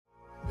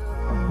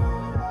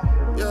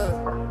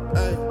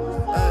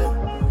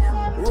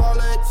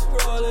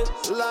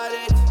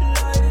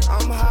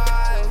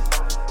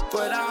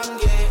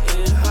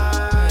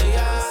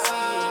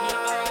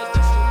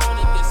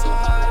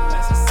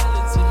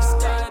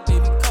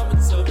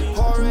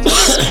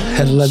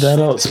Had to let that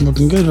out.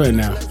 Smoking good right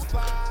now.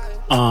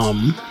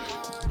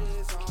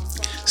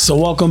 So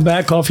welcome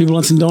back, Coffee,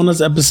 Blunts, and Donuts,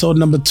 episode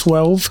number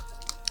 12.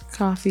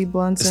 Coffee,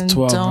 blunts, and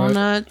 12,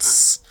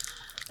 donuts.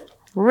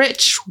 Right?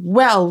 Rich,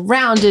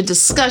 well-rounded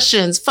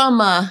discussions from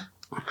a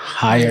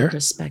higher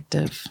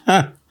perspective.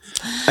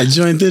 I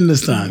joined in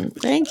this time.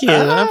 Thank you.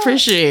 I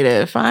appreciate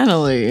it.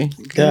 Finally.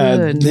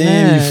 God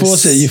damn, you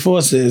force it. You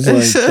force it.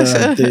 It's like,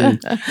 God damn.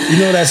 You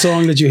know that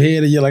song that you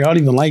hear that you're like, I don't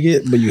even like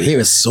it, but you hear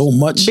it so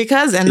much.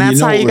 Because, and that's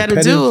how you got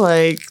to do.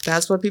 Like,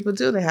 that's what people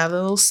do. They have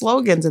their little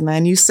slogans, and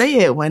then you say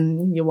it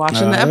when you're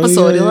watching the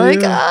episode. You're like,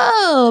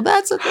 oh,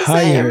 that's what they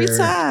say every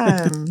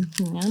time.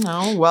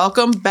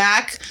 Welcome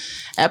back.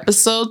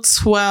 Episode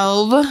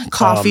 12,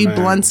 Coffee,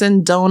 Blunts,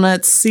 and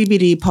Donuts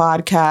CBD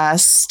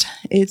podcast.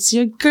 It's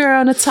your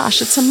girl,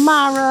 Natasha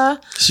Tamara.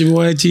 It's your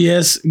boy,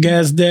 TS,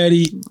 Gas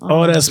Daddy,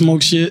 all that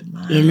smoke shit. You know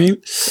what I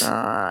mean?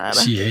 God.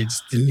 She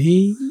hates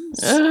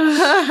Denise.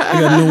 I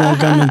got a new one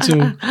coming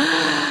too.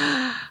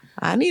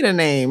 I need a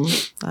name.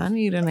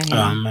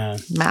 Oh, man.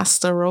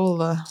 Master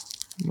Roller.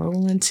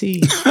 Rolling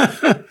tea. Yeah,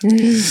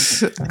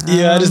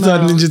 I just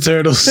thought Ninja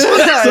Turtles.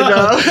 I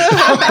know.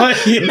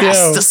 Like,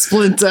 Master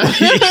Splinter.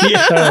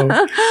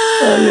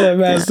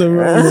 Master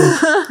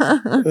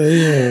Roller.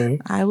 Yeah.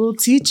 I will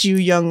teach you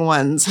young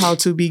ones how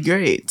to be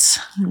great.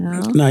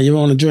 Nah, you're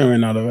on a drink right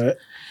now, though, right?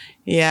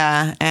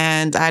 Yeah,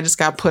 and I just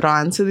got put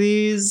onto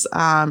these.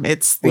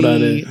 It's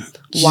the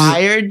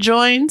wired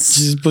joints.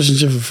 She's pushing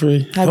shit for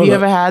free. Have you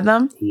ever had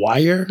them?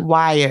 Wired?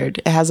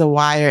 It has a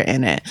wire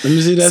in it. Let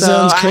me see. That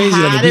sounds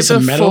crazy. Like a piece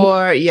of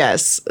metal?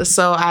 Yes.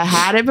 So I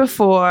had it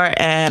before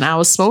and I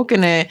was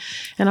smoking it.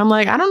 And I'm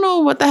like, I don't know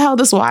what the hell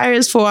this wire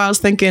is for. I was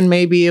thinking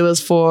maybe it was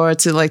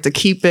to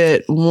keep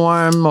it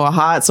warm or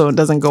hot so it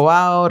doesn't go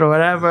out or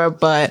whatever.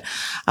 But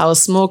I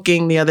was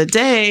smoking the other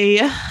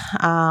day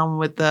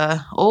with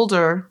the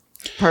older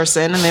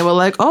person and they were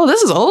like, oh,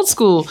 this is old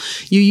school.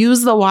 You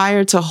use the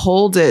wire to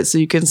hold it so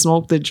you can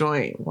smoke the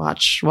joint.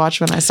 Watch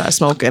when I start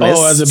smoking. It's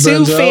as it too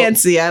burns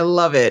fancy. I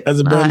love it.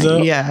 As it burns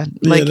out? Yeah.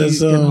 Like you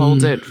can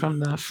hold it from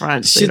the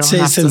front. So shit say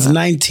since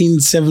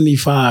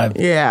 1975.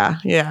 Yeah.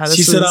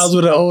 She said I was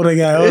with an older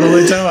guy. How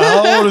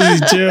old is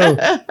he, Joe?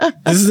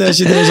 This is that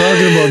shit they was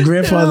talking about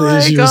grandfather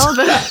issues.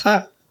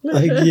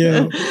 Like,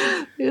 yo.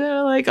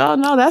 They're like, oh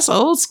no, that's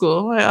old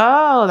school. I'm like,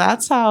 oh,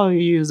 that's how you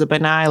use it.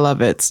 But now I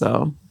love it.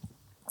 So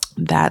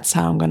that's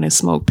how I'm going to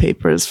smoke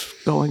papers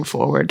going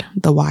forward.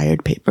 The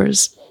wired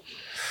papers.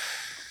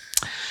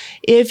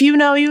 If you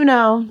know, you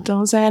know.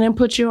 Don't say I didn't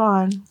put you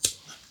on.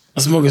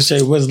 I'm smoking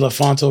straight Whistler,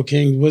 Fonto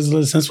King,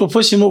 Whistler. Since we're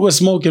pushing what we're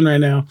smoking right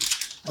now,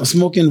 I'm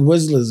smoking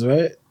Whistlers,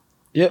 right?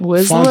 Yep.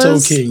 Whistlers?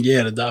 Fonto King.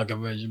 Yeah, the darker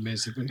version,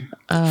 basically.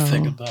 Oh.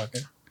 Thicker, darker.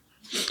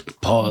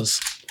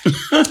 Pause.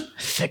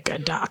 Thicker,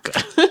 darker.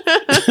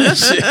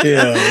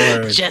 Yeah,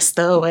 word. Just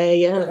the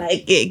way you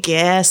like it,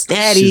 Gas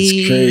Daddy.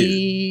 Shit's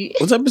crazy.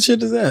 What type of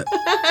shit is that?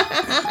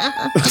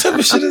 What type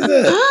of shit is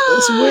that?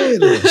 That's weird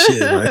little shit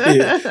right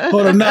here.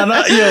 Hold on,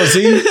 yo,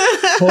 see?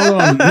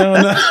 Hold on.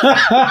 No.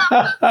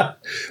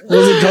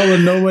 Wasn't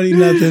calling nobody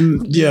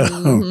nothing. Yo.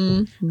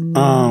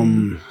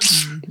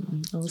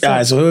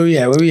 Alright, so where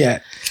we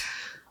at?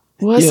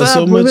 What's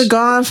up? We were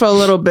gone for a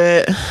little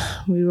bit.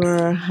 We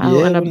were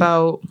out and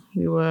about.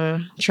 We were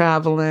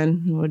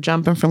traveling. We were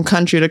jumping from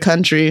country to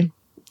country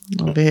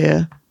over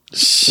here.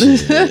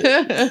 Shit.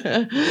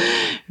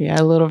 We had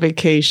a little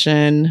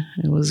vacation.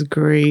 It was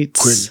great.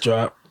 Quick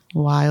drop.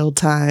 Wild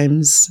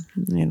times.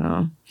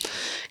 Got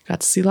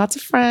to see lots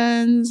of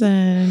friends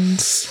and,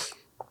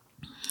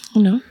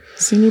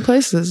 see new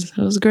places.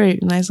 It was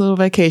great. Nice little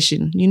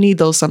vacation. You need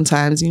those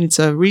sometimes. You need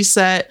to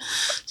reset.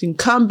 So you can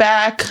come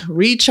back,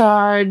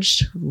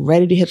 recharge,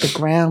 ready to hit the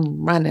ground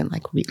running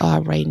like we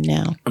are right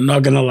now. I'm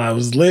not going to lie. I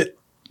was lit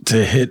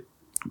to hit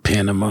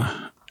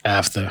Panama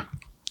after.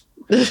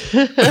 Because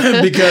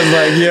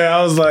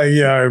I was like,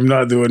 I'm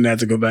not doing that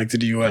to go back to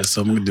the U.S.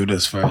 So I'm going to do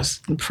this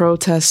first.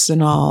 Protests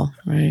and all,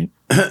 right?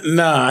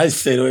 Nah, I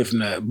stayed away from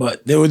that.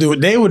 But they were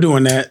doing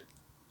that.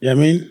 You know what I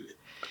mean?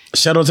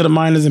 Shout out to the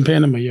miners in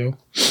Panama, yo.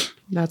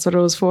 That's what it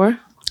was for?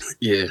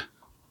 Yeah.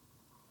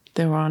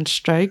 They were on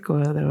strike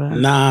or they were...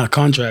 Nah,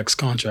 contracts.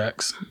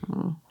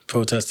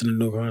 Protesting a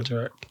new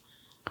contract.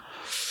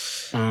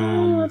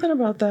 Nothing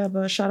about that,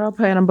 but shout out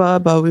Panama.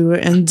 But we were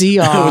in DR.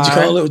 What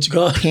you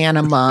call it?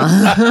 Panama.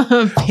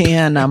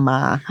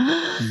 Panama.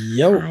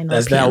 Yo,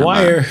 that's Panama. That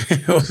wire.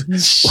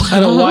 What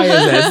kind of wire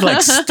is that? It's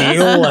like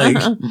steel. Like,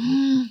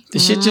 the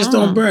shit just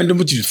don't burn. Then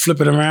would you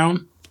flip it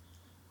around?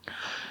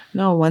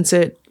 No, once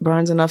it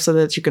burns enough so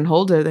that you can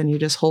hold it, then you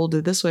just hold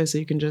it this way so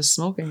you can just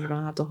smoke and you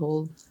don't have to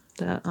hold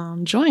that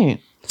joint.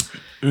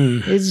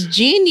 It's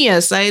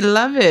genius. I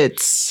love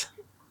it.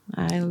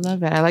 I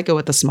like it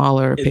with the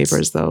smaller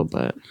papers though,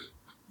 but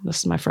this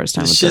is my first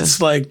time with shit's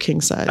the like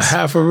king size. A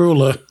half a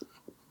ruler.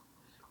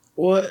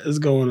 What is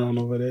going on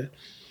over there?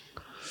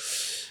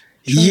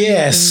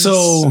 Yeah,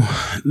 so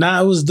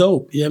it was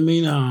dope. Yeah, I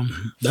mean,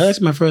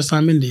 that's my first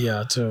time in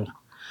DR too.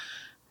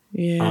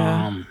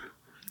 Yeah.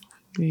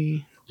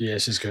 Yeah,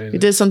 it's just crazy. We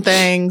did some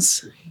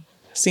things,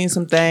 seen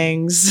some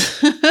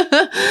things.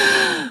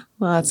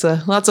 lots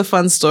of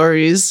fun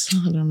stories.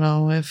 I don't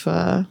know if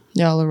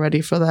y'all are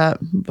ready for that,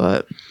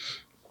 but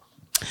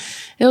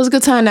it was a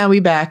good time. Now we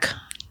back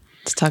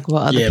to talk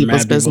about other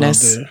people's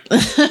business,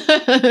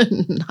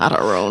 not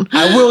our own.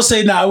 I will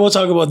say now. I will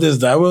talk about this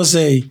though. I will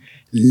say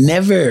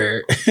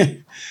never.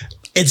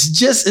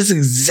 It's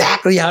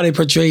exactly how they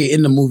portray it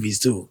in the movies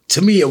too.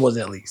 To me, it was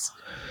at least.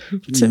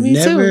 To me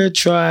too. Never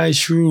try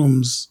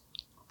shrooms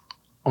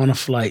on a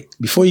flight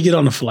before you get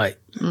on the flight.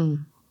 Because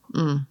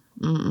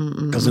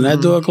when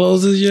that door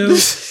closes, yo,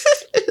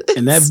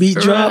 and that beat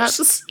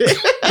drops,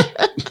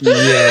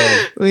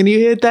 yeah. When you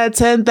hit that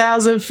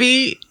 10,000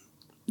 feet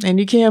and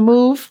you can't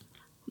move,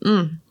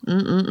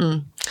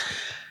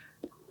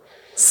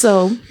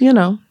 So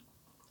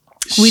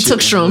we took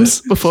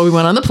shrooms before we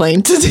went on the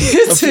plane to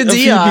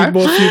DR.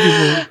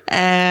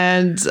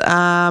 And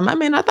I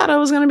mean, I thought it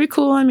was gonna be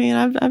cool. I mean,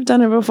 I've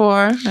done it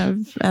before,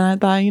 and I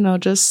thought,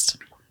 just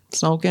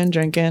smoking,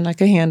 drinking, I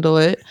could handle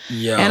it.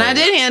 Yo. And I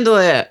did handle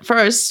it at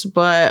first,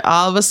 but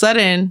all of a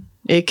sudden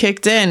it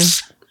kicked in,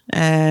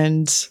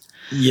 and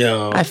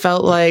I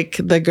felt like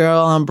the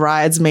girl on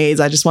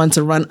Bridesmaids. I just wanted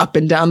to run up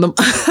and down the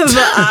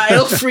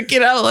aisle,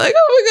 freaking out like,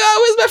 oh my God,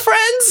 where's my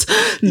friends?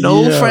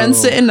 No friends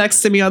sitting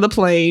next to me on the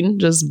plane,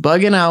 just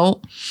bugging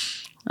out.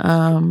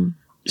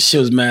 She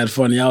was mad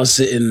funny. I was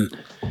sitting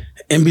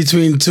in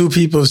between two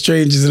people,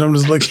 strangers, and I'm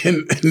just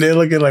looking, and they're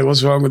looking like,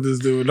 what's wrong with this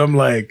dude? I'm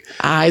like,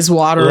 eyes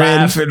watering,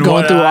 laughing,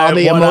 going through all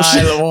the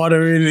emotions.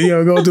 Watering,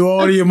 going through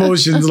all the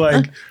emotions,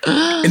 like,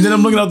 and then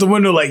I'm looking out the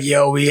window like,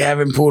 yo, we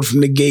haven't pulled from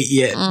the gate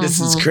yet.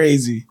 This is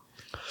crazy.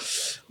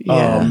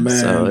 Yeah, oh, man.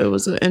 So it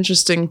was an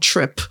interesting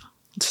trip,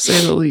 to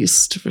say the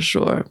least, for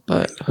sure.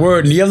 But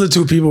word, and the other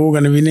two people who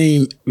are going to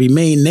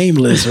remain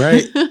nameless,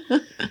 right?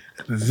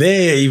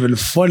 They're even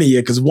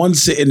funnier because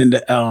one's sitting in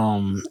the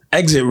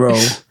exit row.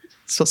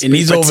 And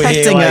he's over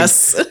here like,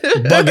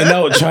 bugging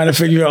out, trying to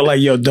figure out like,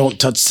 yo, don't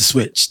touch the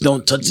switch.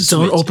 Don't touch the switch.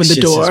 Don't open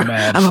the door.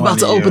 I'm about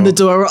to open the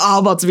door. We're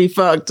all about to be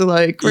fucked.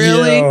 Like,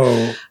 really?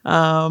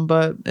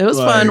 But it was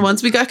fun.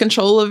 Once we got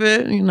control of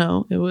it,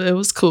 it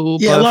was cool.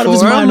 Yeah, but a lot of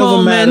it's mind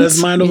over matter.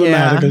 It's mind over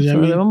matter.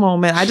 For a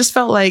moment, I just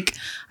felt like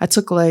I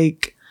took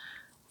like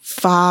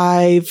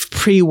 5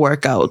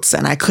 pre-workouts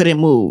and I couldn't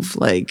move.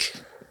 Like,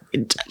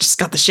 I just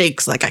got the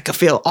shakes. Like, I could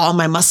feel all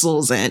my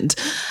muscles and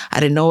I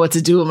didn't know what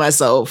to do with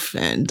myself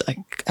and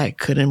I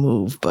couldn't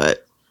move,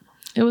 but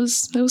it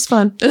was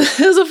fun.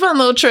 It was a fun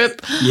little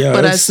trip,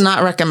 but it's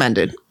not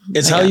recommended.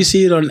 It's how you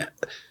see it on.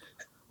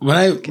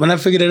 When I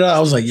figured it out,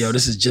 I was like, yo,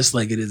 this is just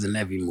like it is in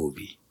every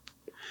movie.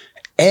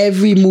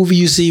 Every movie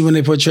you see when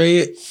they portray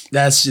it,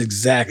 that's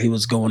exactly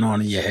what's going on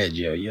in your head,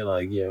 yo. You're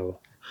like, yo.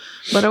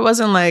 But it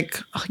wasn't like,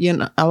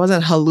 I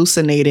wasn't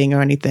hallucinating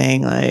or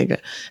anything.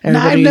 Like,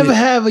 I never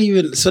have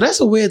even. So that's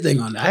a weird thing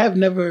on it. I have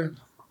never.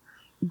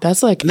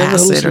 That's like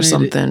acid or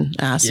something.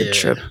 Acid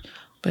trip.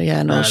 But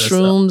yeah, no,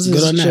 shrooms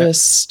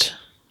is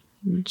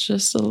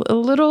just a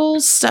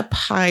little step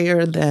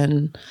higher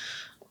than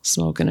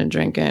smoking and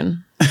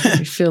drinking.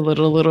 You feel it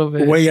a little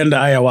bit. Way under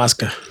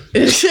ayahuasca.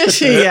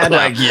 Yeah, no.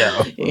 Like,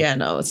 yo. Yeah,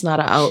 no, it's not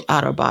an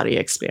out of body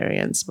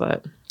experience,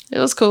 but it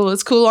was cool.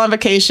 It's cool on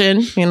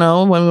vacation, when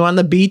we were on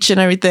the beach and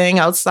everything,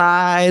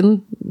 outside,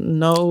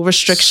 no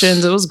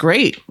restrictions. It was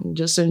great.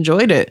 Just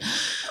enjoyed it.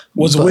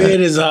 What's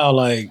weird is how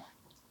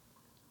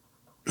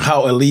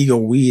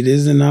illegal weed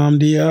is in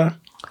DR.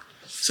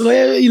 So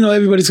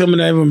everybody's coming,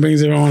 everyone brings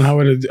their own,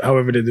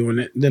 however they're doing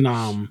it. Then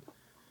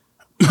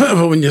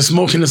but when you're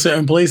smoking in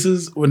certain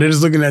places, when they're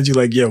just looking at you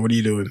like, yo, what are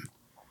you doing?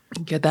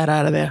 Get that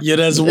out of there. Yeah,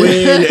 that's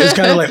weird. It's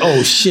kind of like,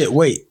 oh shit,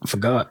 wait, I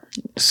forgot.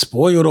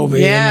 Spoiled over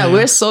here. Yeah,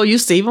 we're so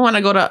used to, even when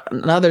I go to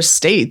other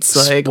states,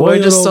 like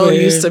we're just so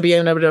used to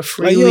being able to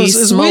freely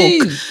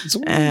smoke.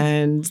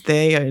 And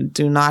they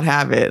do not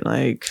have it.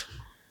 Like,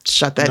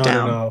 shut that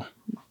down.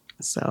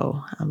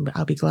 So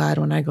I'll be glad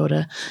when I go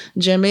to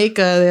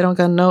Jamaica. They don't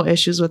got no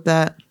issues with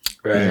that.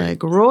 Right.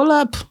 Like, roll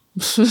up.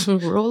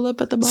 Roll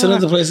up at the bar. It's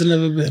another place I've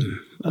never been.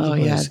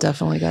 Yeah,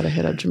 definitely got to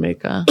hit up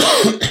Jamaica.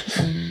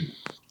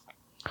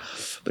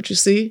 But you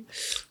see,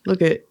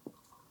 look at,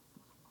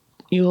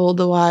 you hold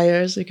the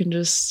wires. You can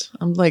just,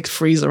 I'm like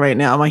freezing right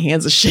now. My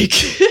hands are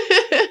shaking.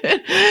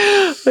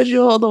 But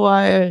you hold the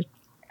wire.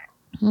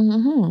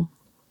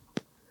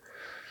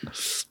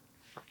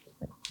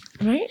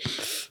 Right?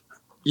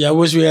 Yeah, I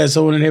wish we had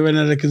someone in here right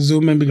now that could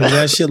zoom in because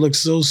that shit looks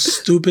so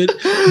stupid.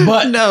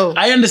 But no,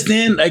 I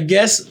understand, I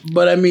guess.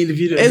 But I mean,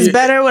 it's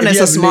better when it's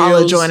a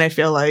smaller joint. I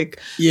feel like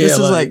this is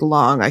like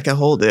long. I can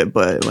hold it,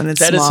 but when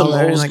it's that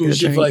smaller, is some old school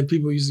shit for like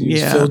people used to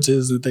use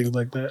filters and things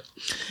like that.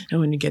 And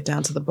when you get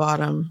down to the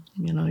bottom,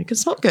 you can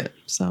smoke it.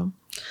 So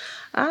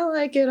I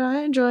like it.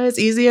 I enjoy it. It's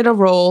easier to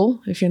roll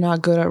if you're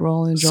not good at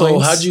rolling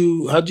joints.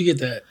 So how'd you get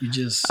that?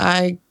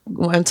 I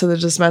went to the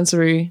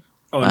dispensary.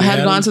 I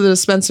had gone to the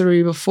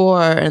dispensary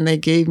before and they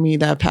gave me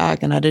that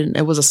pack and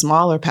it was a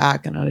smaller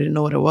pack and I didn't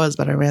know what it was,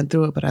 but I ran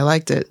through it, but I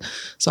liked it.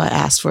 So I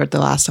asked for it the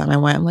last time I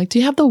went. I'm like, do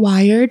you have the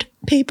wired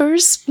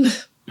papers?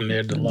 And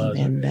they're the laws.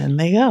 And then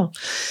they go.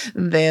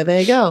 There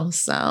they go.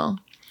 So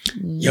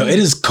Yo, it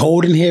is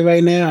cold in here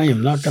right now. I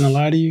am not gonna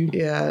lie to you.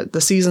 Yeah, the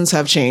seasons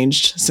have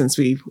changed since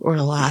we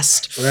were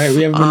last. Right,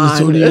 we haven't been in the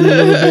studio in a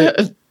little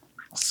bit.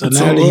 So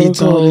now the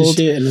heat's on and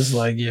shit, and it's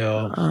like,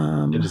 yo,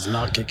 it is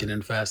not kicking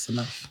in fast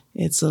enough.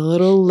 It's a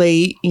little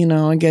late,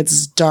 it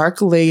gets dark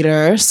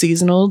later.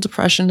 Seasonal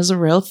depression is a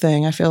real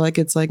thing. I feel like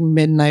it's like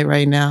midnight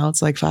right now.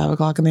 It's like 5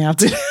 o'clock in the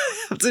afternoon.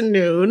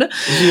 You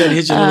gotta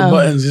hit your little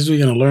buttons. This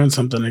we're gonna learn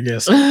something, I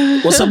guess.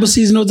 What's up with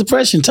seasonal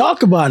depression?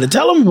 Talk about it.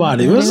 Tell them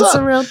about it. What's up? It's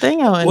a real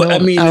thing out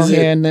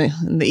here in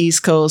the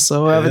East Coast.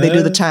 So wherever they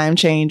do the time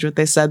change, what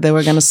they said they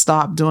were gonna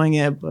stop doing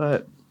it,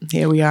 but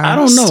here we are. I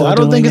don't know. I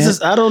don't think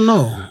it's. I don't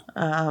know.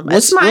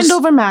 It's mind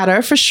over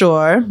matter for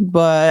sure,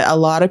 but a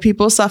lot of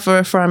people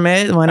suffer from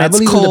it when it's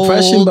cold but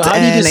how do you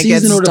get and it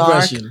gets dark.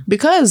 Depression?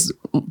 Because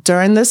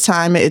during this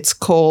time, it's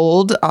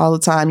cold all the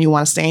time. You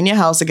want to stay in your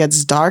house. It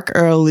gets dark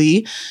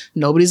early.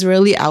 Nobody's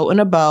really out and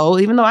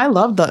about. Even though I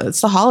love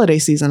it's the holiday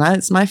season.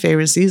 It's my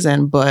favorite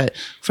season, but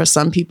for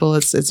some people,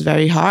 it's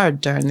very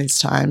hard during these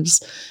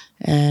times.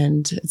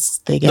 And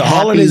they get the happy.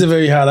 Holidays are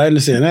very hard. I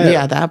understand that.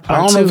 Yeah, that part.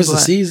 I don't know if it's the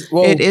season.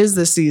 Well, it is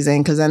the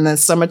season because in the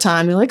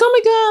summertime you're like, oh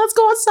my god, let's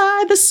go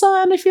outside. The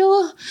sun.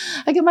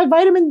 I get my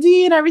vitamin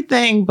D and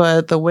everything.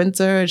 But the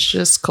winter, it's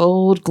just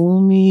cold,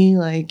 gloomy,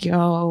 like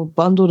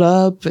bundled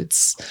up.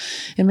 It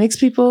makes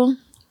people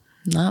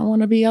not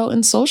want to be out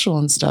and social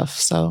and stuff.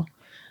 So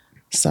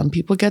some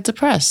people get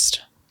depressed.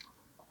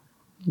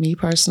 Me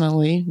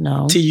personally,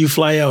 no. Till you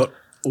fly out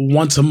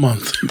once a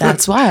month.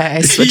 That's why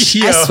I switched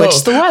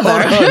the weather.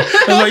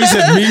 That's why you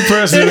said me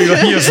personally.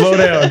 Like, yo, slow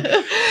down.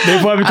 They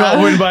probably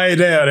wouldn't buy it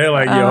down. They're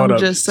like, yo, hold up.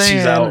 Just saying,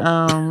 she's out.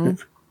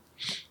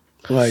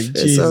 Like,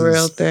 it's Jesus. a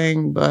real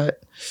thing,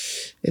 but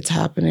it's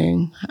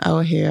happening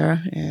out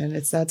here, and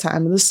it's that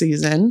time of the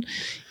season.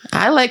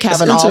 I like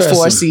having all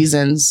 4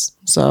 seasons.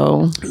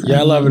 So yeah,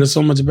 I love it. It's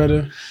so much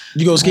better.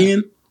 You go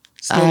skiing?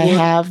 I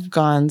have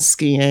gone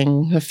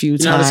skiing a few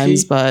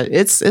times, but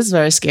it's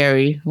very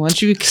scary. Once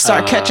you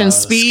start catching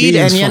speed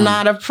and you're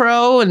not a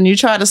pro and you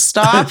try to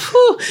stop,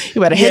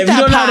 you better hit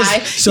that pie.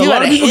 So a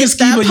lot of people can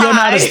ski, but you don't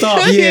know how to stop.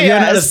 Yeah, you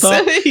don't know how to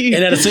stop.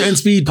 And at a certain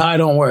speed, pie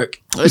don't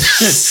work. At a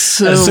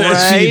certain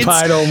speed,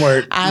 pie don't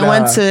work. I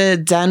went to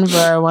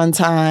Denver one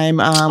time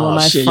with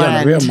my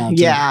friend.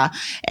 Yeah,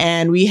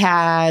 and we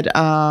had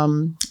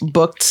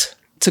booked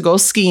to go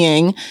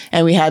skiing,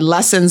 and we had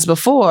lessons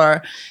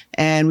before.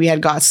 And we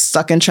had got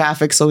stuck in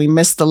traffic, so we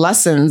missed the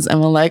lessons.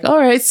 And we're like, all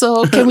right,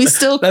 so can we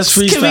still can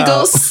we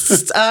go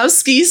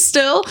ski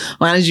still?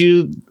 Why did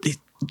you?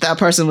 That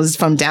person was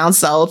from down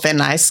south, and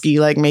I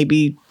ski like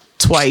maybe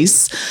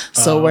twice,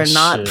 so we're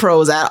not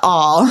pros at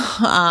all.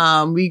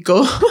 We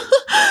go.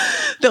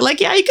 They're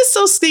like, yeah, you can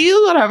still ski,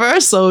 whatever.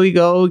 So we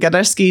go get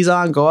our skis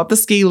on, go up the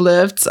ski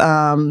lift,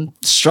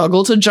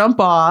 struggle to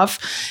jump off.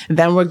 And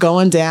then we're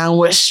going down,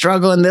 we're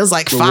struggling. There's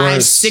like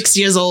 5, 6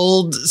 years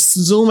old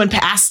zooming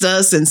past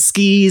us and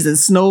skis and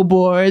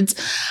snowboards.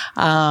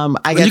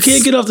 You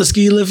can't get off the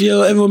ski lift,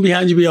 yo. Everyone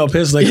behind you be all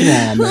pissed. Like, come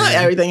on, man.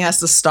 Everything has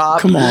to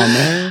stop. Come on,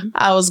 man.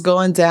 I was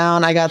going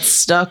down. I got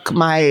stuck.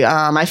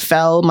 I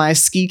fell. My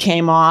ski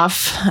came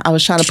off. I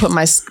was trying to put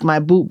my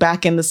boot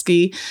back in the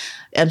ski.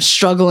 I'm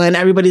struggling.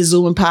 Everybody's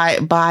zooming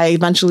by.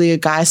 Eventually, a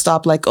guy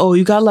stopped. Like, oh,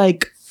 you got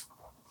like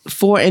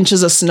 4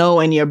 inches of snow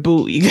in your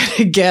boot. You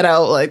gotta get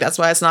out. Like, that's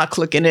why it's not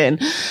clicking in.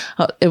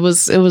 It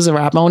was a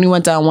wrap. I only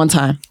went down one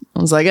time.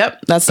 I was like, yep,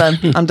 that's done.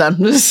 I'm done.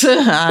 Was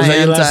that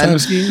your last time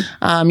skiing?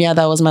 Yeah,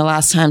 that was my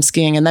last time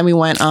skiing. And then we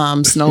went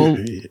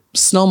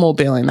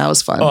snowmobiling. That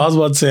was fun. Oh, I was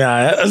about to say,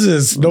 that's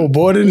just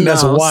snowboarding.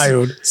 That's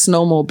wild.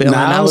 Snowmobiling.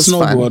 I don't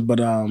snowboard, fun.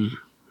 but I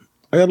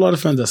got a lot of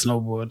friends that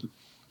snowboard.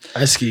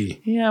 I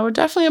ski. Yeah, we're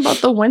definitely about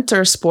the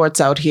winter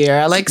sports out here.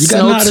 I like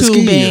snow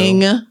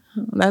tubing.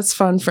 That's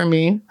fun for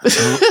me.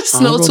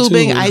 Snow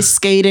tubing, ice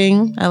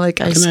skating. I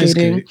like ice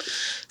skating.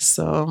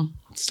 So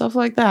stuff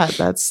like that.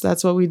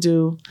 That's what we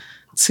do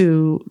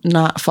to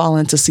not fall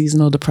into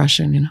seasonal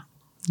depression.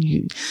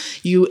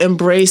 You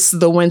embrace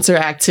the winter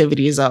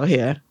activities out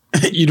here.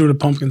 You do the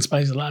pumpkin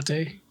spice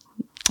latte?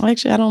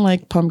 Actually, I don't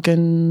like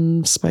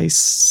pumpkin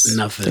spice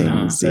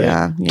things.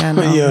 Yeah.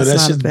 No, yeah,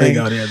 that shit's big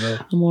out here, though.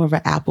 I'm more of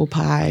an apple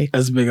pie.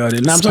 That's big out here.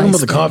 Now I'm talking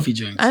about the coffee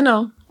drinks. I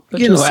know.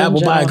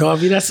 Apple pie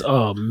coffee. That's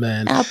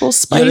man. Apple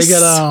spice. Yeah,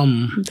 they got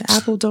the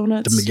apple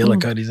donuts. The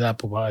McGillicuddy's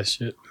apple pie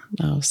shit.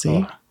 Oh,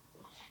 see,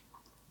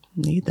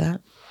 need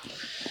that.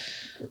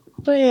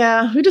 But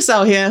yeah, we just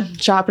out here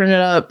chopping it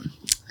up,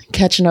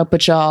 catching up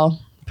with y'all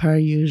per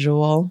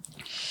usual.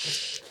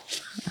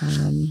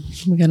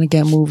 We're gonna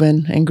get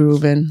moving and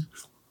grooving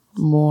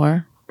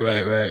more.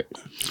 Right.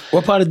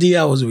 What part of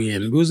DL was we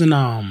in? We was in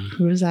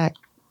We was at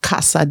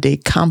Casa de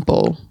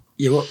Campo.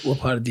 Yeah, what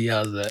part of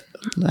DL is that?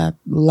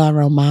 La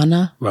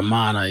Romana.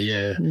 Romana,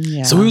 yeah.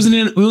 So we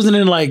wasn't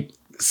in like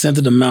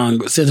Santo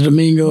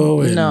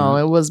Domingo. And no,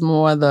 it was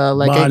more the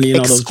like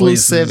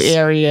exclusive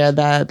area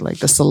that like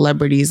the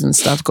celebrities and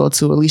stuff go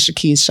to. Alicia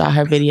Keys shot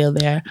her video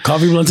there.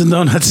 Coffee, blunts, and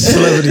donuts,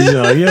 celebrities,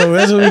 y'all. Yo,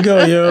 that's where we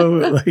go,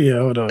 yo. Yeah,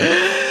 hold on.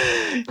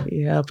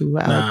 Yeah, we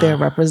were out there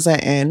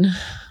representing.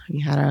 We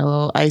had our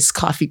little iced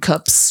coffee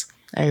cups.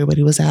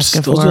 everybody was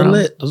asking for.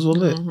 Those were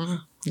lit. Mm-hmm.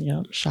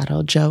 Yep. Shout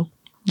out Joe,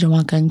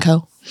 Joanka and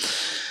Co.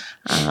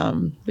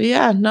 But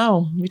yeah,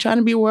 no, we're trying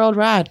to be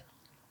worldwide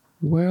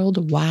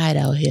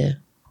out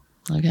here.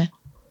 Okay.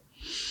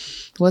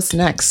 What's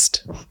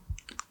next?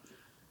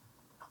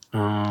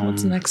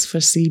 What's next for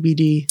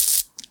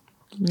CBD?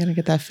 I'm gonna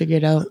get that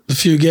figured out. A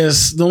few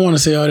guests, don't want to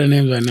say all their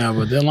names right now,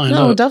 but they're lined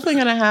up. No, we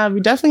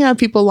definitely have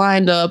people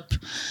lined up.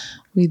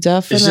 We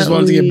definitely just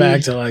want to get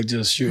back to like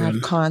just shooting.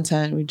 Have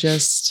content. We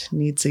just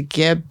need to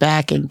get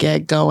back and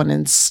get going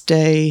and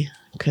stay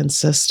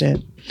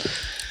consistent.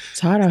 It's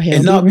hard out here.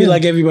 And not be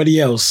like everybody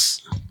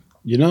else.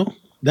 You know?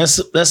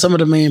 That's some of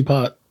the main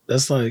part.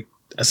 That's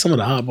some of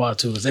the hot part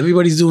too. Is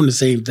everybody's doing the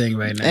same thing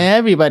right now.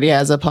 Everybody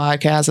has a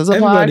podcast. There's a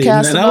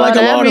podcast and I like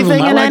a lot of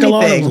them. I like a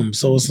lot of them.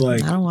 So it's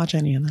like I don't watch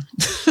any of them.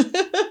 You know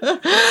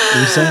what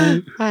I'm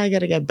saying? I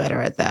gotta get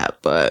better at that,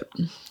 but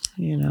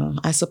you know,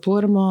 I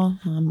support them all.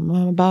 I'm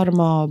about them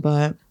all,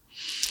 but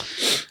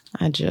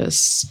I'm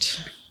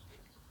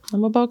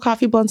about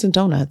coffee, blunts, and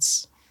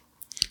donuts.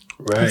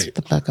 Right. That's what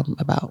the fuck I'm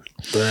about.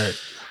 Right.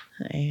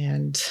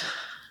 And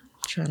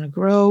trying to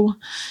grow.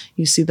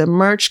 You see the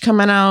merch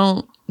coming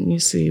out. You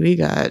see we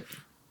got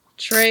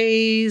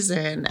trays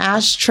and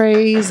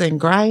ashtrays and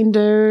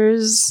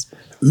grinders.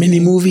 Mini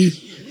movie.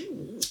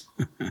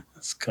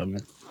 It's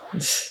coming. I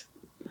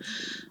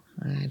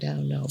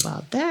don't know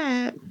about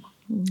that.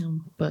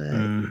 But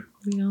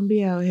we gonna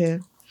be out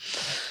here.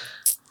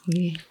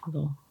 We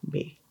gonna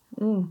be.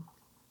 Well,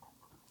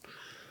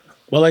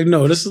 like,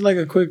 no, this is like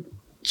a quick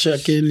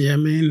check-in, yeah, I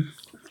mean.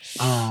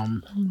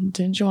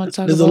 Didn't you want to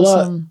talk about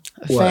some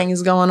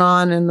things going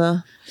on in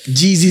the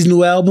Jeezy's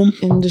new album?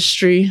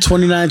 Industry.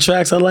 29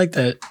 tracks, I like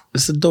that.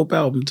 It's a dope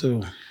album,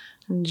 too.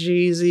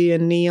 Jeezy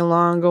and Nia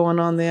Long going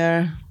on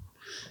there.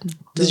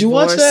 Did you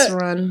watch that?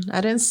 Run.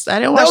 I didn't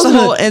watch the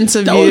whole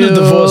interview. That was a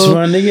divorce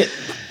run. They get...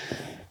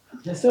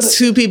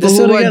 Two people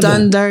who were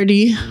done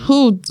dirty.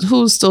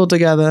 Who's still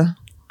together?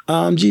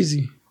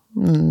 Jeezy.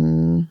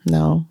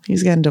 No,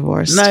 he's getting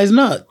divorced. No, he's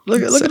not.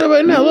 Look at it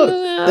right now. Look,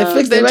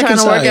 they're trying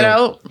to work it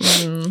out.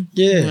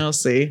 Yeah, we'll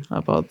see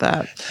about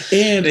that.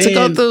 And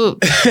go through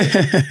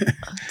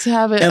to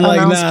have it and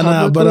like announced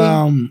publicly. But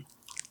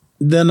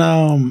then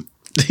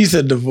he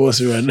said divorce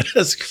run.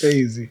 That's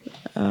crazy.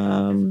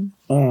 I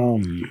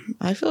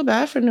feel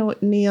bad for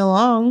Nia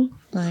Long.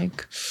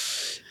 Like,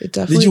 it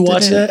definitely. Did you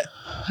watch that?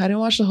 I didn't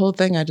watch the whole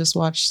thing. I just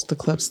watched the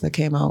clips that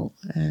came out,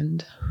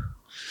 and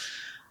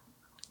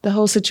the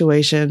whole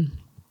situation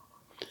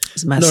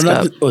is messed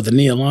up. The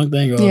Nia Long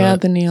thing? Yeah,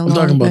 the Nia Long thing.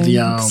 I'm talking about the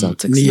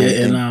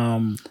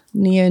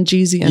Nia and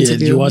Jeezy interview. Yeah,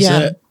 did you watch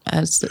that?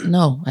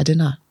 No, I did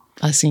not.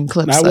 I seen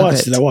clips I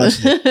watched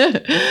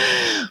it.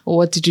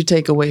 What did you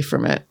take away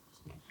from it?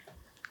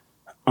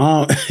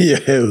 Yeah,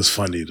 it was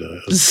funny though.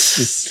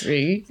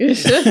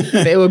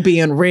 They were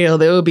being real.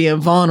 They were being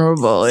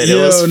vulnerable, and it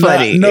was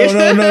funny. No,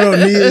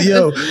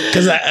 Nia,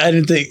 because I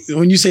didn't think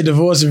when you say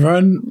divorce and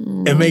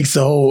run, it makes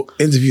the whole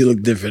interview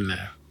look different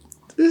now.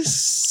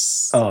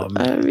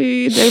 I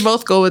mean, they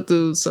both go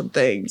through some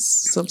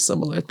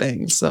similar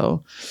things,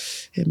 so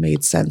it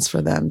made sense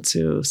for them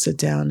to sit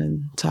down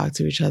and talk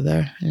to each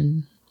other,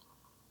 and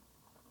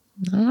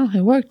I don't know,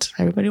 it worked.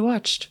 Everybody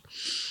watched.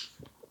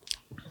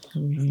 I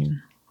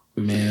mean.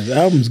 Man, the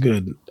album's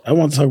good. I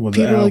want to talk about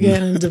the album. People are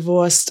getting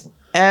divorced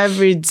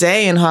every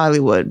day in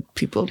Hollywood.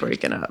 People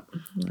breaking up.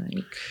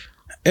 Like,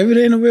 every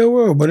day in the real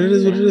world, but it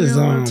is what it is.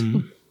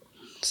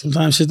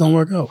 Sometimes shit don't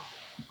work out.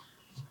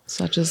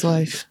 Such is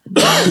life.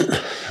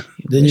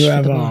 Then you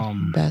have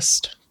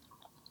best.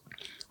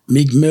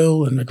 Meek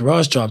Mill and Rick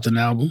Ross dropped an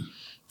album.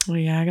 Oh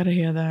yeah, I gotta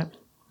hear that.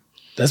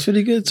 That's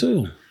pretty good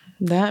too.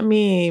 That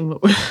meme,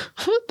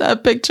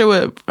 that picture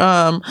with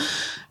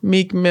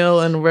Meek Mill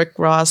and Rick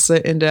Ross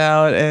sitting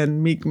down,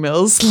 and Meek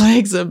Mill's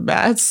legs are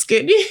mad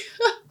skinny.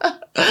 I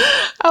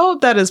hope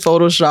that is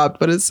photoshopped,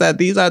 but it said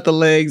these are the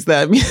legs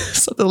that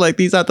something like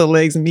these are the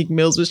legs Meek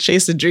Mills was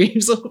chasing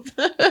dreams over.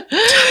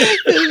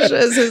 It's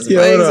just his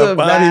legs are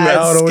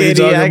mad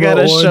skinny. I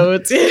gotta show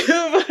it to you.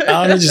 I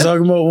don't know what you're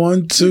talking about.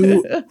 1,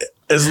 2.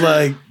 It's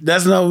like,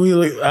 that's not what we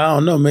look. I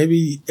don't know.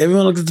 Maybe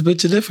everyone looked at the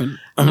picture different.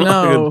 I'm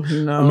not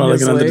looking under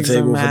the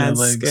table for their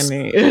legs.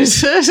 Skinny. Like, it's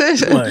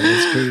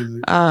crazy.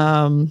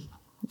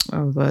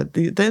 But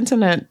the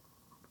internet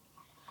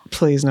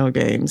plays no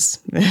games.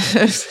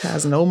 It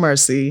has no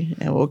mercy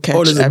and will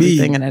catch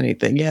everything and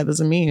anything. Yeah,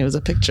 there's a meme. It was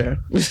a picture.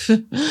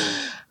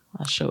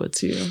 I'll show it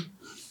to you.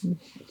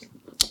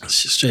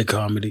 It's just straight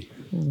comedy.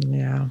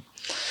 Yeah.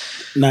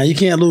 Nah, you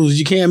can't lose.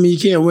 You can't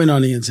win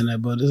on the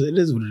internet, but it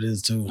is what it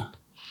is too.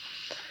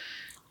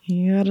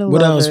 You gotta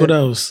What else?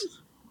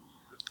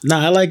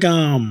 Nah, I like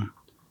shout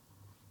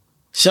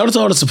out to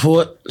all the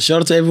support.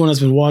 Shout out to everyone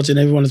that's been watching,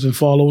 everyone that's been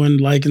following,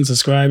 liking,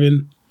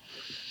 subscribing.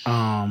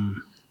 Yeah,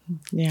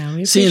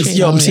 I'm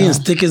seeing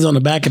stickers on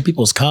the back of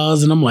people's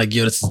cars, and I'm like,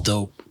 yo, this is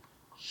dope.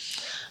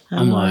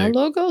 I'm like, our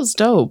logo's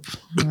dope.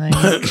 Like,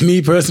 but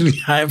me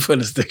personally, I ain't put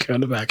a sticker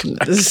on the back of my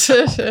car.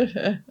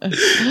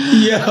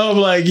 Yeah, I'm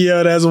like,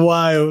 yo, that's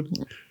wild.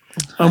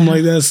 I'm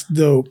like, that's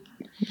dope.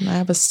 I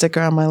have a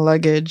sticker on my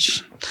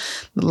luggage.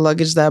 The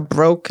luggage that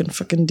broke in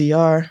fucking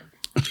DR.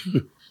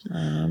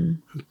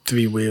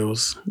 3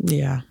 wheels.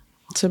 Yeah.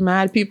 To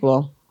mad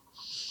people.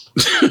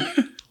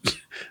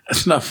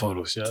 That's not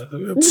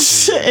Photoshop.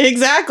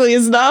 Exactly.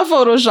 It's not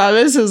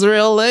Photoshop. It's his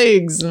real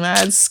legs.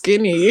 Mad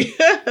skinny.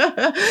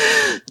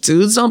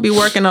 Dudes don't be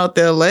working out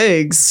their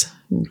legs.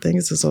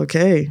 Thinks it's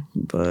okay.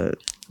 But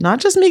not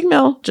just Meek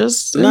Mill.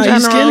 Just in general.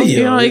 Skinny,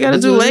 you got to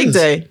do leg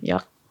day. Yeah.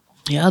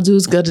 Y'all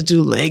dudes got to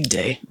do leg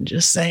day.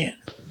 Just saying.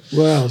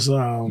 Well,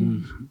 so,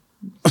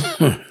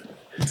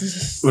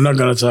 we're not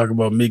going to talk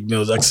about Meek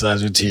Mill's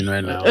exercise routine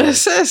right now. I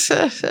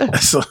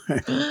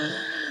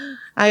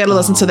got to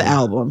listen to the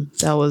album.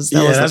 That was the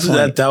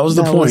point. That was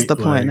the point. That was the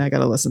point. I got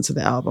to listen to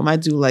the album. I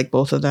do like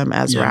both of them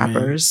as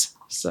rappers.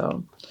 Man.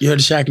 So you heard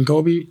Shaq and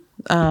Kobe?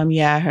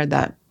 Yeah, I heard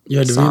that. You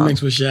heard the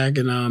remix with Shaq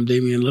and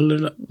Damian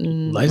Lillard?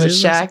 With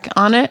Shaq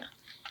on it?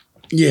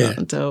 Yeah.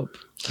 Oh, dope.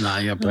 Nah,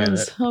 you gotta play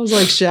that. I was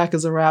like, Shaq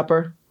is a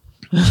rapper.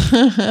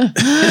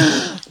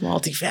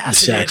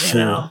 Multifaceted, Shaq, you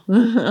know.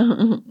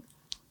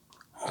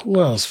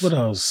 Who else? What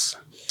else?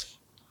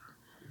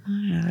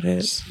 I had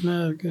it.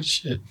 Man, good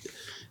shit.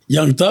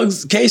 Young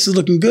Thug's case is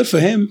looking good for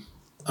him.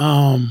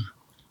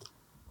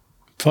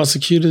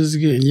 Prosecutors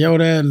getting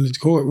yelled at in the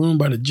courtroom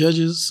by the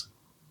judges.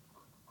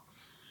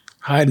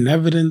 Hiding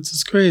evidence.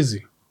 It's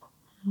crazy.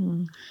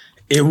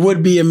 It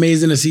would be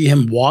amazing to see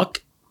him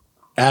walk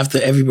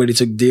after everybody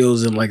took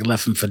deals and like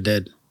left him for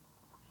dead.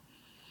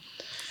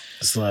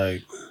 It's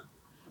like,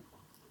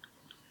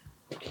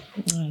 I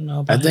don't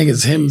know. I think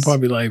it's him,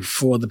 probably like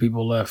 4 other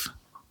people left.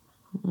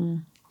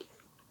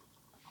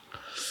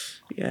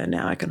 Yeah,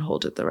 now I can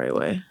hold it the right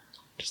way.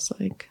 Just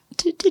like,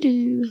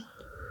 do.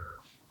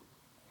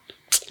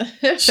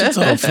 Shit's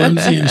all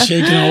flimsy and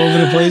shaking all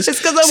over the place. It's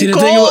because I'm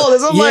cold.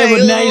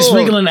 But now you're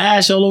sprinkling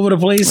ash all over the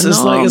place. It's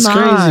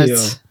crazy,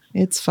 yo.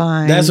 It's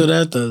fine. That's what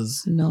that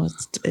does. No,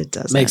 it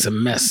doesn't. Makes a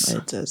mess.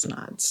 It does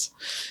not.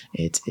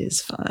 It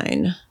is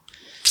fine.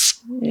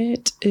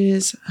 It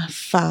is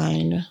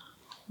fine.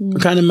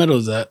 What kind of metal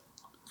is that?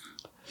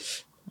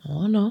 I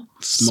don't know.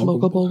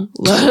 Smokable.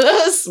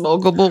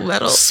 Smokable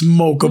metal.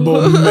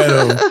 Smokable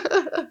metal.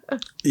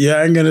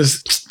 Yeah, I'm gonna.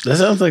 That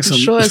sounds like some.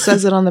 I'm sure it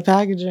says it on the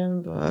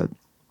packaging, but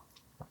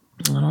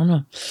I don't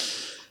know.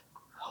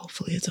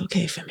 Hopefully, it's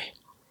okay for me.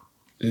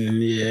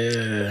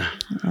 Yeah.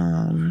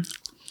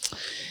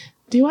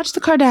 Do you watch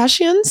the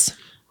Kardashians?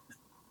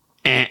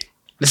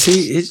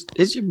 See,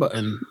 it's your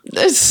button.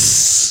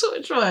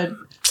 Which one?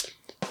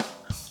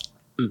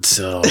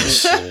 So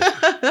shit.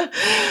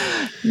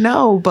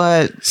 No,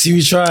 but see,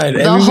 we tried.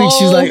 Every week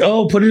she's like,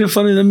 "Oh, put it in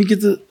front of me. Let me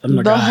get the." I'm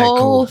like, the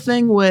whole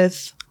thing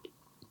with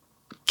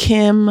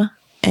Kim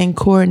and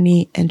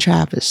Courtney and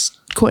Travis.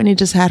 Courtney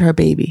just had her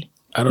baby.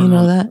 I don't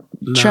know that.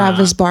 Nah.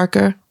 Travis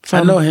Barker.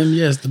 I know him.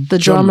 Yes, the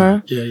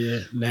drummer. Yeah,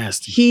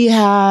 nasty. He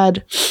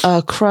had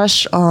a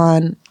crush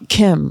on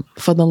Kim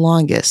for the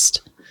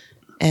longest.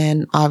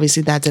 And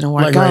obviously that didn't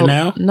work out. Right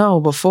now?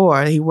 No,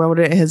 before. He wrote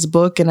it in his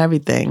book and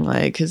everything.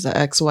 Like his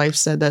ex-wife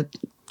said that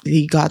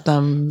he got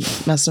them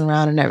messing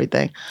around and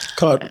everything.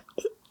 Caught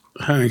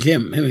her and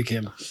Kim. Him and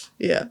Kim.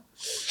 Yeah.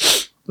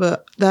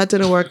 But that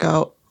didn't work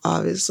out,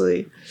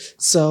 obviously.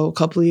 So a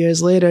couple of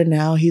years later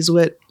now, he's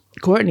with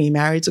Courtney,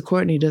 married to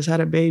Courtney, just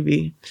had a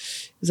baby.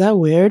 Is that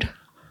weird?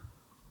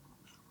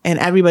 And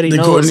everybody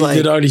knows.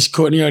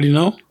 Courtney already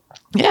know?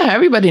 Yeah,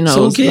 everybody knows.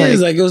 So who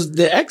cares? Like it was,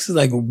 the ex is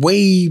like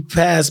way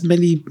past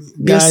many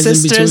guys. Your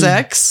sister's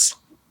ex?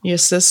 Your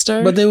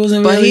sister? But they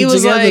wasn't really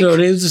together though.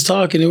 They was just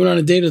talking. They went on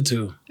a date or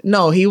two.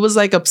 No, he was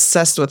like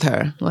obsessed with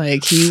her.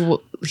 Like he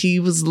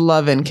was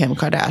loving Kim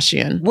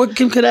Kardashian. What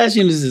Kim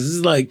Kardashian is this? This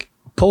is like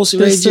post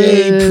Ray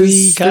J,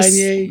 pre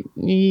Kanye.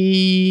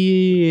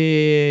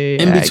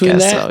 Yeah, in between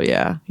that. So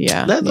yeah.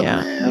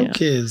 Who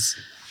cares?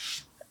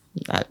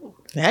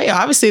 Hey,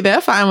 obviously they're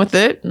fine with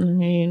it. I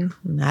mean,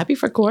 I'm happy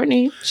for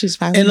Courtney. She's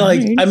fine. And like,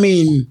 married. I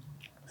mean,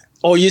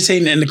 you're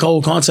saying in the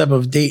whole concept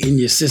of dating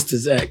your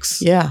sister's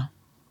ex. Yeah.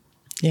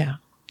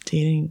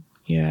 Dating,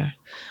 yeah.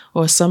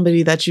 Or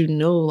somebody that you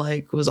knew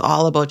like was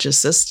all about your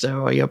sister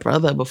or your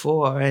brother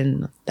before,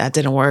 and that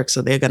didn't work,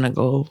 so they're gonna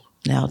go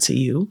now to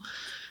you.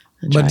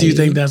 But do you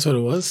think that's what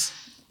it was?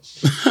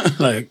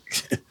 Like,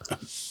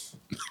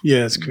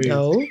 yeah, it's crazy.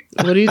 No,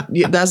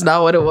 that's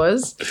not what it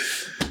was.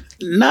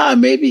 Nah,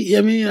 maybe.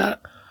 I mean, I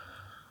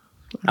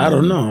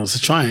don't know. It's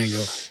a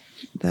triangle.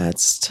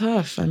 That's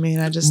tough. I mean,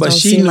 I just don't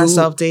see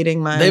myself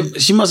dating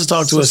she must have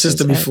talked to her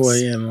sister before,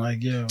 yeah. And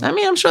like, yeah. I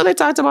mean, I'm sure they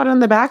talked about it in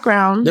the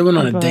background. They went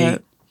on a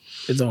date.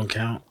 It don't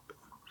count.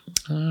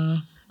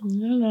 I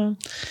don't know.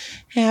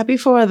 Happy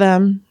for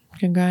them.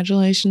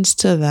 Congratulations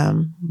to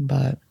them.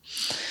 But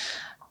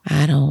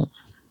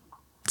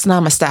it's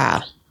not my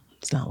style.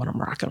 It's not what I'm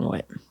rocking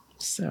with.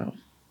 So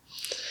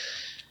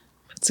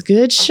it's a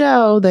good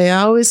show. They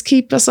always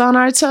keep us on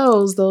our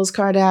toes, those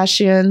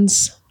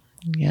Kardashians.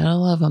 You gotta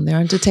love them. They're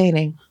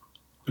entertaining.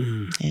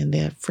 And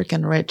they're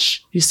freaking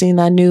rich. You seen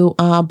that new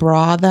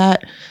bra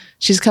that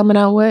she's coming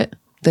out with?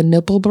 The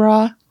nipple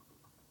bra?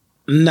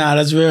 Nah,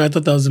 that's real. I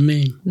thought that was a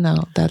meme. No,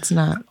 that's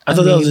not. I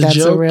thought that was a that's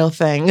joke. That's a real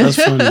thing. That's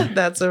funny.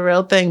 That's a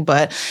real thing.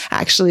 But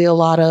actually, a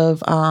lot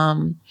of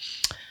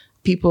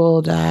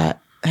people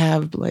that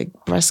have like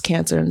breast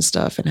cancer and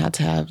stuff and had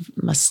to have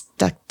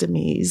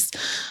mastectomies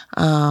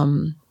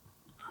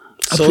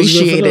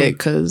appreciate it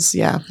because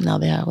now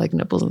they have like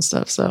nipples and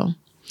stuff. So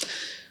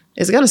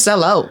it's gonna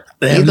sell out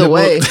either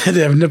way.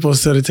 They have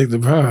nipples so they take the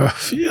bra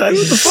off. You're like,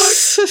 what the fuck?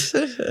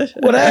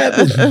 What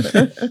happened?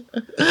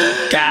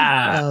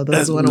 God, oh,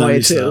 those went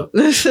away too.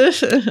 But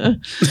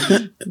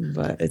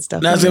it's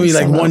definitely now it's gonna be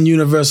like one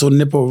universal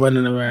nipple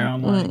running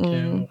around.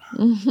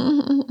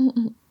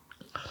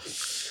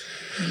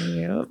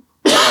 Yep.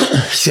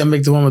 She's gonna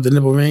make the one with the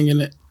nipple ring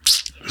in it.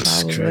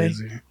 Probably. It's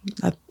crazy.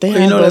 They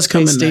that's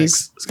coming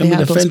next. It's gonna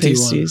be the Fenty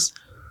pasties.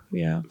 One.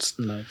 Yeah, it's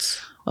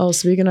nuts. Oh,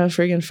 speaking of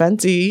freaking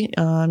Fenty,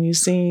 you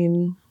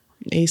seen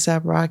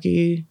ASAP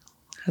Rocky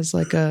has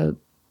like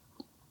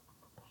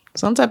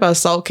some type of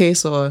assault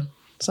case or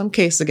some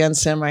case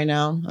against him right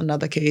now.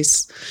 Another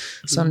case.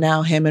 So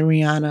now him and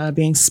Rihanna are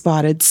being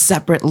spotted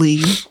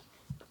separately,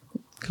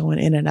 going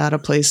in and out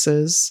of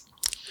places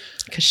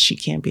because she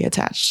can't be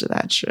attached to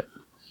that shit.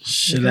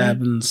 Shit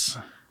happens.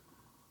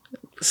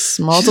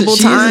 Multiple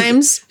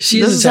times.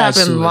 This has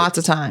happened lots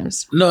of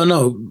times.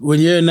 No. When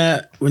you're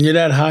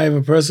that high of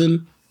a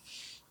person,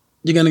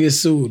 you're gonna get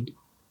sued.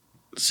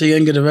 So you're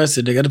gonna get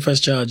arrested. They gotta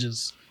press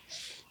charges.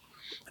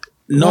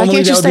 Why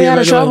can't you stay out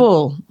of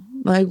trouble?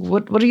 Like,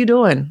 what are you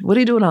doing? What are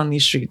you doing on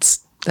these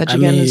streets that you're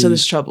getting into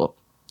this trouble?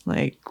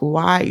 Like,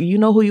 why? You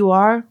know who you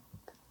are?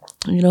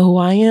 You know who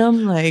I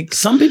am? Like,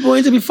 some people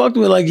ain't to be fucked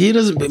with. Like, he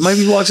doesn't. Might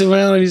be walking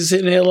around and he's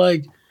sitting here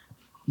like,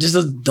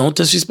 just don't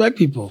disrespect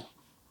people.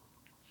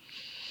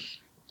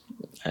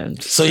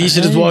 So he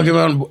should just walk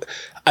around.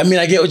 I mean,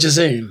 I get what you're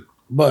saying,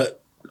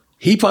 but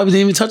he probably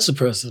didn't even touch the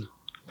person.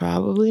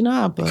 Probably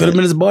not. But could have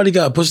been his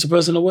bodyguard, push the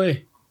person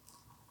away.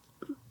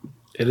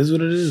 It is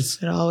what it is.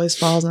 It always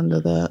falls under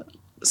the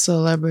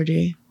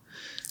celebrity.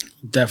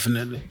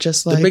 Definitely.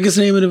 Just like the biggest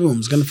name in the room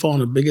is going to fall on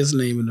the biggest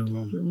name in the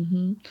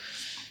room.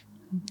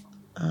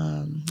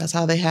 Mm-hmm. That's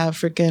how they have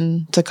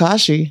freaking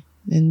Tekashi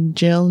in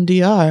jail in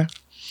DR.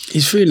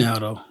 He's free now,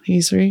 though.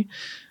 He's free?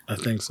 I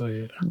think so,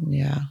 yeah.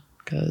 Yeah,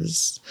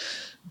 because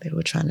they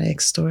were trying to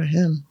extort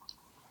him.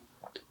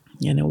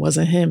 And it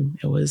wasn't him.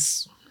 It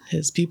was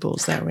his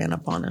peoples that ran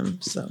up on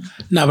him. So.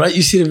 Nah, but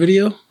you see the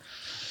video?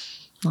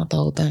 Not the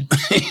whole thing.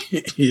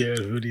 Yeah,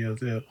 the video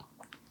too.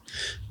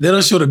 They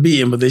don't show the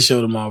beating, but they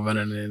show them all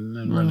running in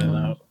and running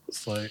out.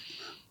 It's like,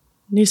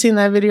 you seen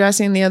that video I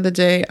seen the other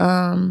day?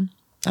 I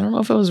don't know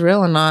if it was real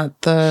or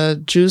not.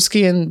 The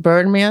Drewski and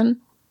Birdman.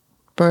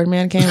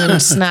 Birdman came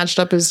and snatched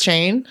up his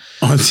chain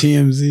on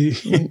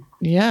TMZ.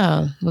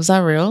 Yeah, was that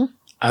real?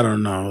 I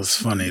don't know. It's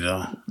funny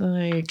though.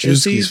 Like,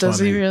 does he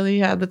really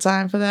have the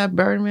time for that,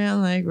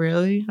 Birdman? Like,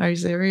 really? Are you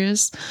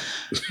serious?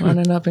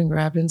 Running up and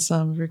grabbing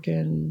some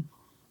freaking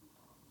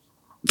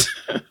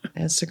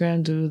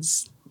Instagram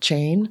dude's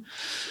chain.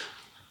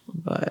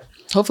 But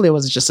hopefully it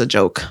wasn't just a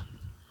joke.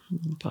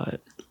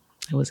 But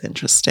it was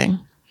interesting.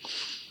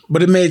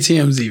 But it made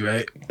TMZ,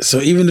 right? So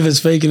even if it's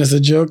fake and it's a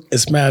joke,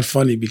 it's mad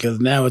funny because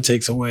now it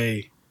takes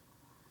away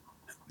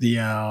the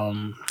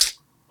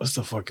what's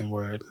the fucking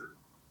word?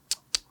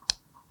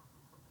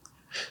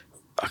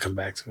 I'll come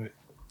back to it.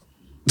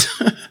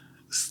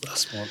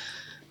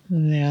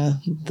 Yeah,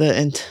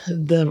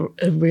 the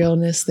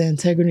realness, the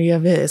integrity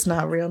of it, it's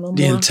not real no more.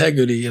 The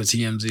integrity of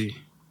TMZ.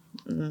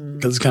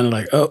 Because it's kind of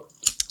like, oh.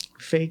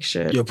 Fake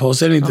shit. You'll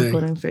post anything. I'm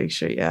putting fake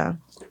shit, yeah.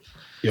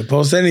 You'll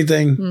post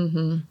anything.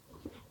 Mm-hmm.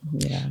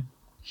 Yeah.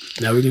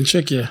 Now we can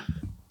trick you.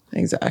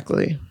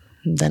 Exactly.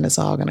 And then it's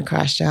all going to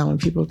crash down when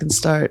people can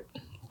start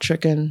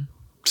tricking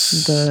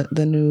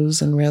the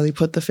news and really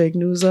put the fake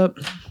news up.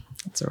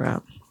 It's a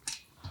wrap.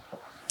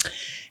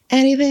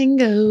 Anything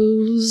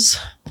goes.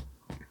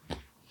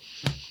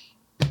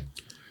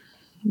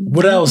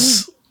 What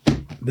else?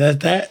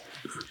 That?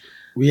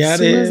 We out of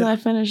here? As soon as I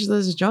finish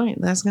this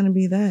joint, that's going to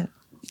be that.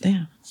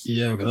 Damn.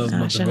 Yeah, because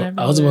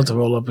I was about to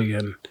roll up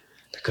again.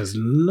 Because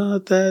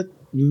not that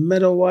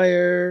metal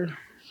wire.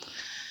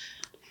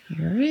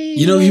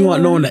 You know, if you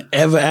want no one to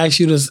ever ask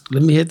you to,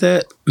 let me hit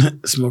that,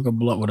 smoke a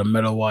blunt with a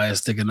metal wire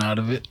sticking out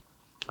of it.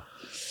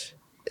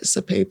 It's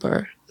a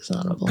paper. It's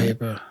not a blunt.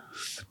 Paper.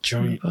 A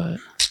joint. But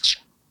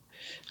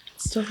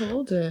it's to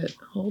hold it.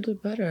 Hold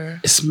it better.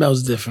 It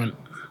smells different.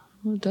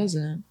 No, it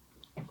doesn't.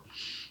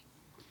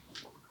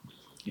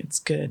 It's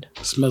good.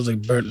 It smells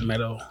like burnt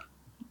metal.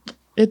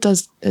 It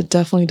does. It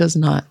definitely does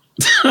not.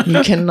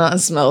 You cannot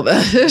smell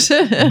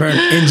that. Burnt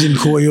engine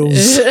coils.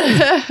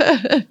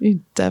 It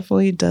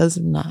definitely does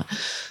not.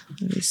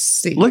 Let me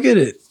see. Look at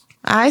it.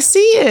 I see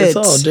it. It's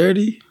all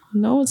dirty.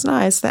 No, it's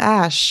not. It's the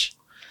ash.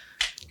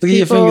 Look at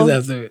your fingers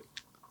after it.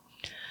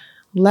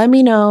 Let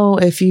me know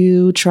if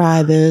you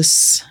try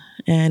this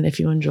and if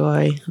you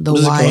enjoy the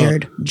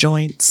wired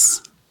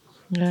joints.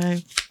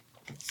 Okay.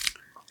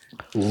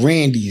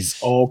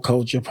 Randy's All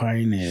Culture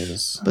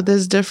Pioneers. But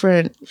there's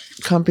different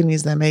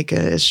companies that make it.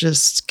 It's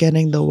just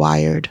getting the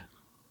wired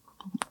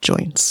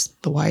joints,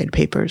 the wired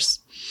papers.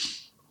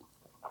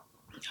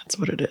 That's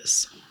what it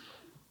is.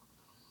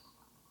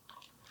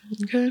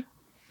 Okay.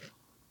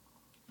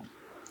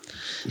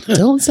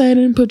 Don't say I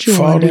didn't put you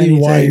on anything.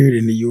 Wired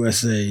in the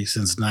USA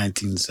since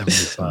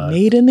 1975.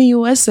 Made in the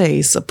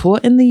USA.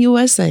 Support in the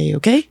USA,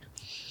 okay?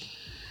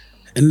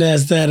 And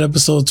that's that.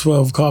 Episode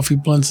 12, Coffee,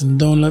 Blunts, and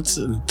Donuts.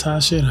 And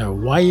Tasha and her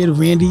Wired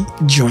Randy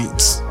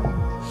joints.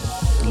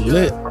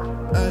 Lit. Roll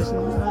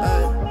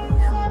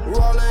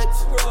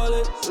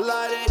it,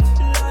 light it.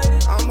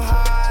 I'm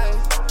high,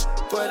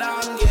 but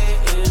I'm getting